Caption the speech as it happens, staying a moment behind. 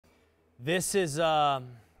This is the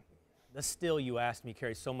still you asked me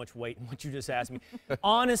carries so much weight in what you just asked me.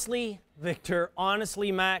 Honestly, Victor,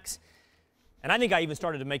 honestly, Max, and I think I even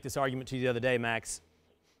started to make this argument to you the other day, Max,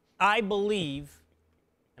 I believe,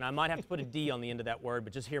 and I might have to put a D on the end of that word,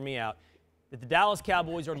 but just hear me out, that the Dallas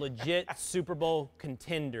Cowboys are legit Super Bowl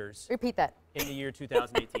contenders. Repeat that. In the year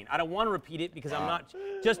 2018. I don't want to repeat it because I'm not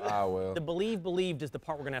just the believed is the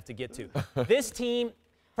part we're going to have to get to. This team,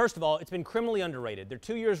 first of all, it's been criminally underrated. They're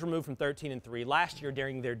 2 years removed from 13-3. Last year,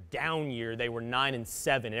 during their down year, they were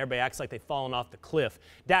 9-7, and everybody acts like they've fallen off the cliff.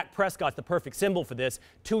 Dak Prescott's the perfect symbol for this.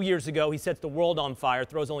 2 years ago, he sets the world on fire,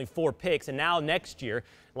 throws only 4 picks, and now last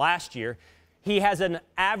year, he has an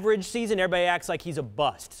average season. Everybody acts like he's a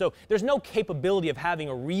bust. So there's no capability of having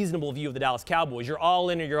a reasonable view of the Dallas Cowboys. You're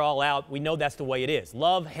all in or you're all out. We know that's the way it is.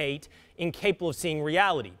 Love, hate, incapable of seeing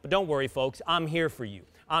reality. But don't worry, folks. I'm here for you.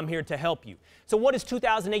 I'm here to help you. So what does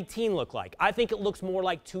 2018 look like? I think it looks more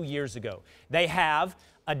like 2 years ago. They have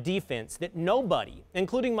a defense that nobody,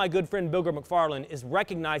 including my good friend Bilger McFarland, is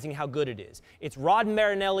recognizing how good it is. It's Rod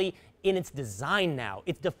Marinelli in its design now.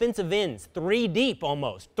 It's defensive ends, 3 deep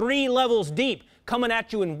almost, 3 levels deep, coming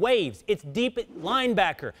at you in waves. It's deep at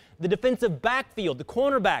linebacker. The defensive backfield, the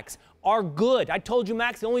cornerbacks are good. I told you,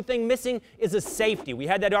 Max, the only thing missing is a safety. We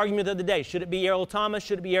had that argument the other day. Should it be Errol Thomas?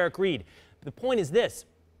 Should it be Eric Reed? The point is this.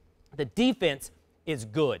 The defense is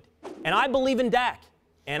good. And I believe in Dak.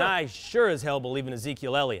 And I sure as hell believe in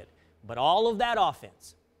Ezekiel Elliott. But all of that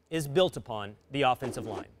offense is built upon the offensive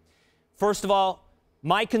line. First of all,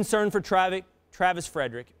 my concern for Travis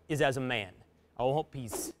Frederick is as a man. I hope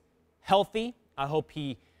he's healthy. I hope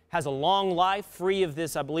he has a long life free of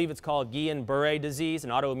this, I believe it's called Guillain-Barré disease,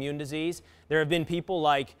 an autoimmune disease. There have been people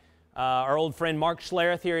like our old friend Mark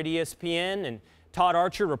Schlereth here at ESPN and Todd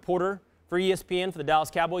Archer, reporter for ESPN for the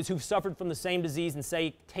Dallas Cowboys, who've suffered from the same disease and say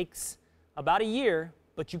it takes about a year,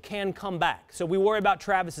 but you can come back. So we worry about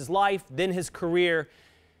Travis's life, then his career,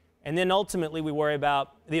 and then ultimately we worry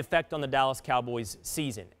about the effect on the Dallas Cowboys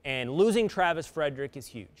season. And losing Travis Frederick is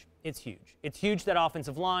huge. It's huge. It's huge, that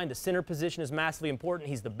offensive line. The center position is massively important.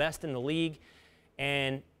 He's the best in the league.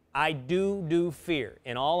 And I do fear,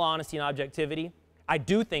 in all honesty and objectivity, I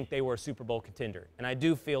do think they were a Super Bowl contender. And I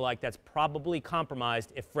do feel like that's probably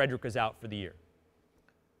compromised if Frederick is out for the year.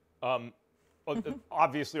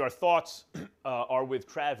 Obviously, our thoughts are with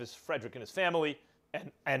Travis Frederick and his family,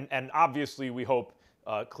 and obviously we hope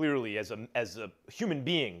clearly as a human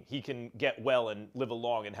being he can get well and live a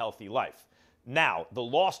long and healthy life. Now, the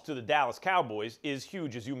loss to the Dallas Cowboys is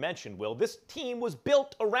huge, as you mentioned, Will. This team was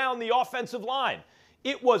built around the offensive line.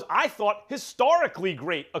 It was, I thought, historically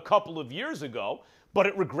great a couple of years ago, but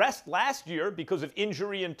it regressed last year because of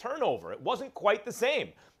injury and turnover. It wasn't quite the same,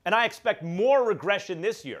 and I expect more regression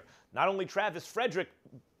this year. Not only Travis Frederick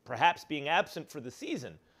perhaps being absent for the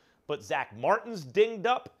season, but Zach Martin's dinged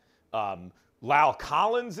up. La'el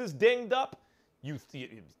Collins is dinged up. You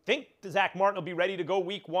think Zach Martin will be ready to go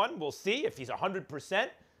week 1? We'll see if he's 100%.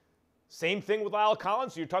 Same thing with La'el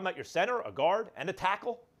Collins. So you're talking about your center, a guard, and a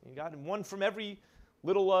tackle. You got one from every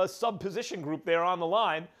little sub-position group there on the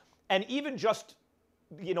line. And even just,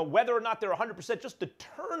 whether or not they're 100%, just the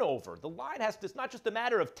turnover. The line it's not just a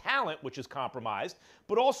matter of talent, which is compromised,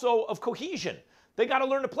 but also of cohesion. They got to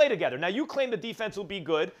learn to play together. Now, you claim the defense will be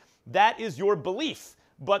good. That is your belief.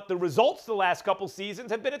 But the results the last couple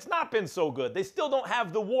seasons have been, it's not been so good. They still don't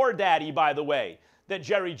have the war daddy, by the way, that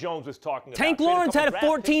Jerry Jones was talking about. Tank Lawrence had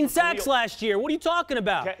 14 sacks last year. What are you talking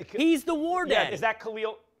about? He's the war daddy. Yeah, is that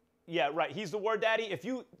Khalil? Yeah, right. He's the war daddy. If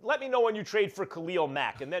you let me know when you trade for Khalil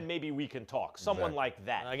Mack, and then maybe we can talk. Someone like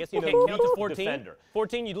that. I guess you can't count to 14. Defender.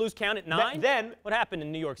 14, you'd lose count at 9. Then what happened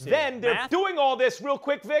in New York City? Then they're doing all this real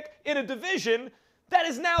quick, Vic, in a division that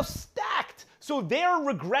is now stacked. So they're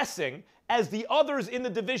regressing as the others in the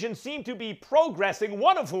division seem to be progressing,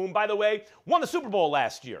 one of whom, by the way, won the Super Bowl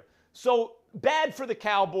last year. So bad for the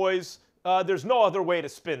Cowboys. There's no other way to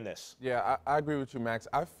spin this. Yeah, I agree with you, Max.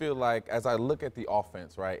 I feel like as I look at the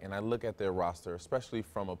offense, right, and I look at their roster, especially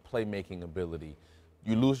from a playmaking ability,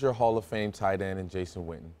 you lose your Hall of Fame tight end in Jason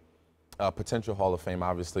Witten. Potential Hall of Fame,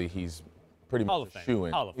 obviously, he's pretty much a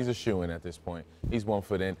shoo-in. He's a shoo-in at this point. He's 1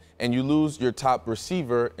 foot in. And you lose your top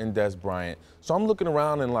receiver in Des Bryant. So I'm looking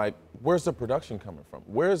around and like, where's the production coming from?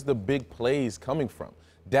 Where's the big plays coming from?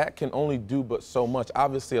 Dak can only do but so much.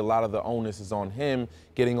 Obviously, a lot of the onus is on him,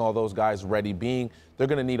 getting all those guys ready, they're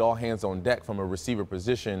going to need all hands on deck from a receiver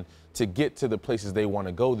position to get to the places they want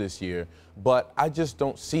to go this year. But I just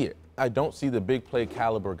don't see it. I don't see the big play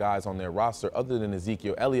caliber guys on their roster other than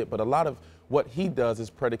Ezekiel Elliott, but a lot of what he does is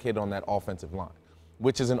predicated on that offensive line,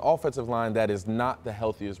 which is an offensive line that is not the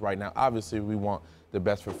healthiest right now. Obviously, we want the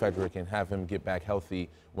best for Frederick and have him get back healthy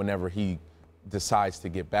whenever he decides to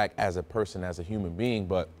get back as a person, as a human being.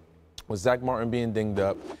 But with Zach Martin being dinged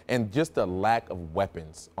up and just the lack of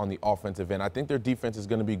weapons on the offensive end, I think their defense is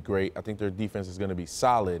going to be great. I think their defense is going to be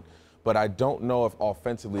solid. But I don't know if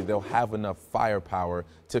offensively they'll have enough firepower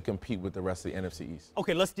to compete with the rest of the NFC East.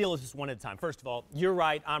 Okay, let's deal with this one at a time. First of all, you're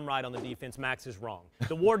right, I'm right on the defense. Max is wrong.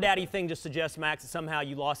 The War Daddy thing just suggests, Max, that somehow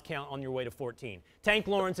you lost count on your way to 14. Tank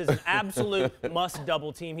Lawrence is an absolute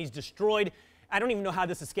must-double team. He's destroyed. I don't even know how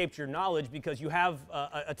this escaped your knowledge because you have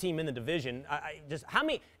a team in the division. How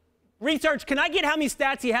many – research, can I get how many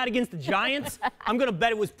stats he had against the Giants? I'm going to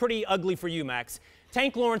bet it was pretty ugly for you, Max.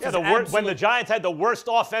 Tank Lawrence is when the Giants had the worst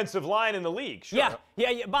offensive line in the league. Sure.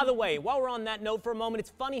 Yeah. By the way, while we're on that note for a moment, it's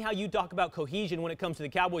funny how you talk about cohesion when it comes to the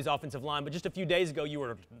Cowboys' offensive line, but just a few days ago you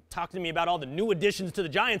were talking to me about all the new additions to the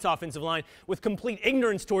Giants' offensive line with complete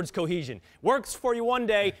ignorance towards cohesion. Works for you one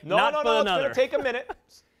day, not for another. It's going to take a minute.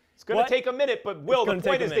 It's going to take a minute, but Will, the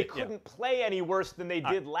point is they couldn't play any worse than they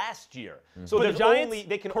did last year. So the Giants,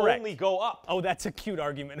 they can only go up. Oh, that's a cute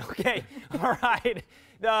argument. Okay, all right.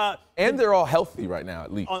 And they're all healthy right now,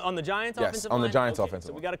 at least. On the Giants' offensive line? Yes, on the Giants' okay, offensive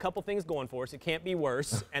so line. we got a couple things going for us. It can't be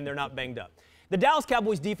worse, and they're not banged up. The Dallas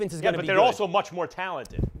Cowboys' defense is going to be good. But they're also much more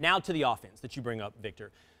talented. Now to the offense that you bring up,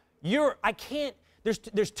 Victor.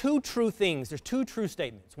 There's two true things. There's two true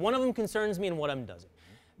statements. One of them concerns me and one of them doesn't.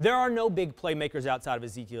 There are no big playmakers outside of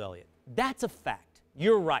Ezekiel Elliott. That's a fact.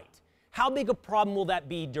 You're right. How big a problem will that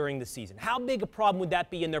be during the season? How big a problem would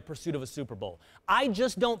that be in their pursuit of a Super Bowl? I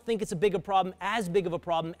just don't think it's as big of a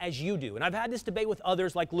problem as you do. And I've had this debate with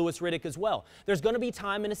others like Louis Riddick as well. There's going to be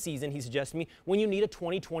time in a season, he suggests to me, when you need a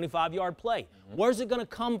 20, 25-yard play. Where's it going to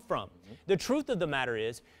come from? The truth of the matter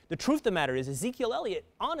is Ezekiel Elliott,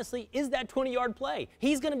 honestly, is that 20-yard play.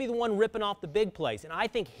 He's going to be the one ripping off the big plays. And I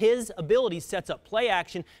think his ability sets up play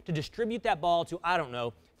action to distribute that ball to, I don't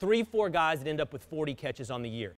know, 3-4 guys that end up with 40 catches on the year.